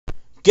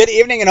Good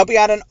evening and hope you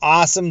had an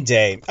awesome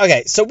day.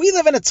 Okay, so we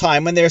live in a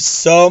time when there's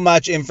so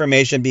much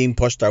information being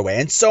pushed our way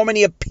and so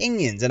many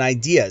opinions and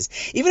ideas.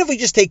 Even if we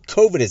just take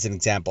COVID as an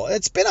example,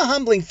 it's been a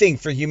humbling thing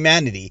for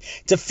humanity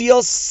to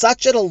feel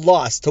such at a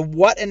loss to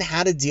what and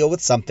how to deal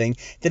with something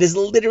that is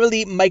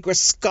literally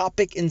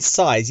microscopic in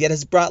size, yet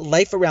has brought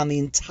life around the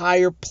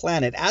entire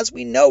planet as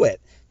we know it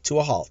to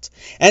a halt.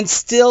 And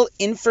still,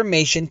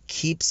 information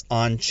keeps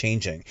on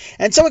changing.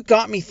 And so it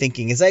got me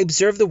thinking as I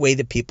observed the way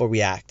that people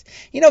react.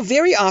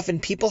 Very often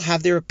people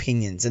have their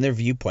opinions and their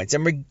viewpoints,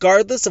 and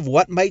regardless of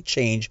what might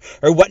change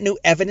or what new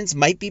evidence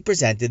might be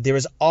presented, there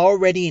is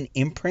already an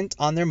imprint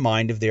on their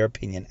mind of their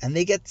opinion, and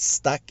they get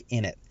stuck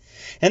in it.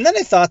 And then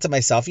I thought to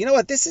myself, you know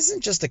what, this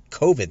isn't just a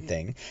COVID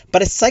thing,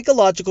 but a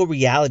psychological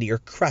reality or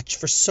crutch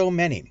for so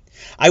many.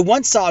 I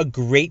once saw a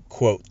great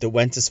quote that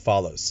went as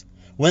follows: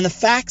 "When the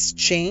facts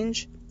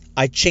change,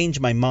 I change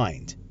my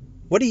mind.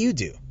 What do you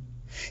do?"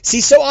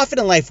 See, so often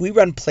in life we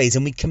run plays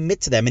and we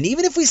commit to them, and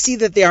even if we see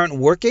that they aren't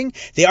working,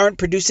 they aren't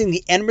producing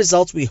the end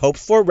results we hoped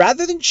for,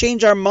 rather than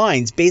change our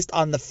minds based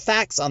on the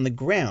facts on the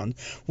ground,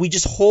 we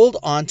just hold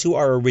on to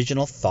our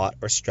original thought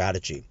or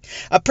strategy.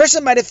 A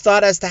person might have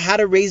thought as to how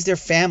to raise their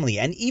family,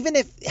 and even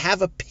if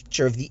have a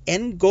picture of the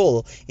end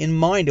goal in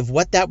mind of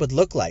what that would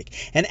look like.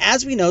 And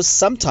as we know,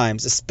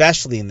 sometimes,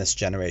 especially in this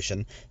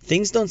generation,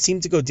 things don't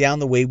seem to go down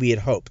the way we had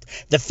hoped.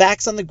 The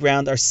facts on the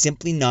ground are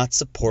simply not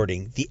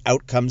supporting the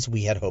outcomes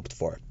we had hoped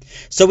for.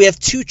 So we have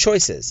two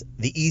choices.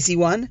 The easy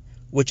one,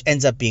 which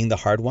ends up being the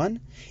hard one,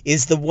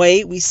 is the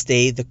way we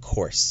stay the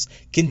course.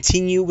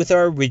 Continue with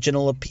our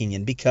original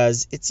opinion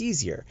because it's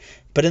easier.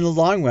 But in the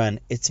long run,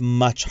 it's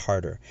much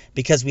harder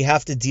because we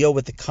have to deal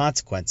with the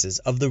consequences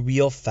of the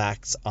real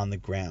facts on the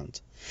ground.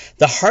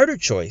 The harder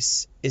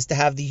choice is to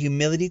have the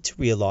humility to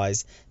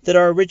realize that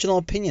our original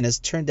opinion has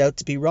turned out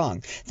to be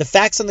wrong. The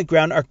facts on the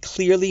ground are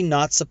clearly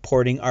not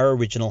supporting our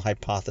original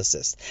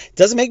hypothesis. It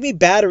doesn't make me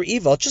bad or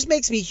evil, it just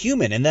makes me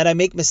human in that I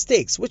make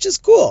mistakes, which is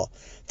cool.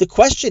 The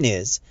question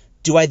is,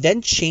 do I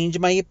then change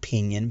my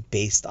opinion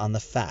based on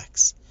the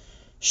facts?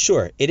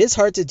 Sure, it is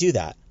hard to do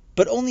that,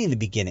 but only in the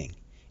beginning.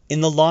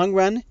 In the long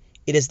run,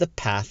 it is the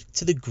path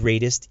to the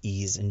greatest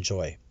ease and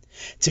joy.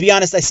 To be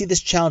honest, I see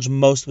this challenge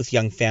most with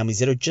young families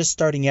that are just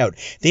starting out.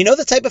 They know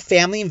the type of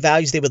family and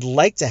values they would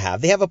like to have.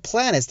 They have a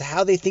plan as to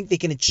how they think they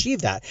can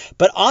achieve that.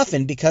 But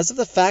often, because of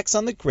the facts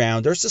on the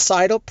ground or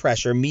societal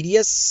pressure,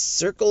 media,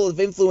 circle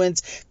of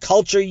influence,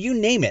 culture, you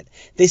name it,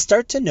 they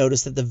start to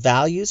notice that the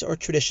values or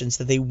traditions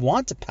that they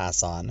want to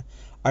pass on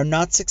are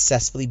not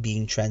successfully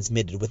being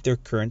transmitted with their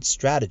current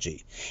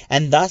strategy.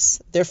 And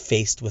thus, they're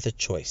faced with a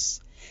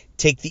choice.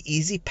 Take the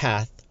easy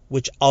path,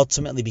 which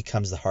ultimately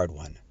becomes the hard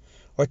one,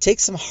 or take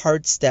some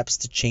hard steps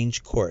to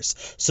change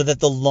course so that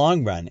the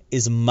long run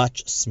is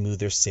much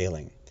smoother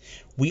sailing.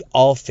 We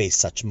all face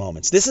such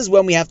moments. This is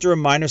when we have to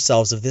remind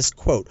ourselves of this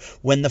quote: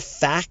 "When the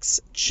facts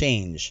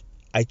change,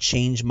 I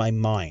change my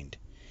mind."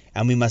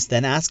 And we must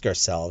then ask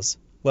ourselves,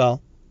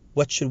 well,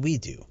 what should we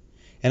do?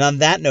 And on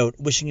that note,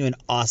 wishing you an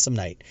awesome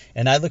night,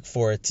 and I look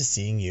forward to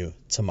seeing you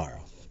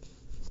tomorrow.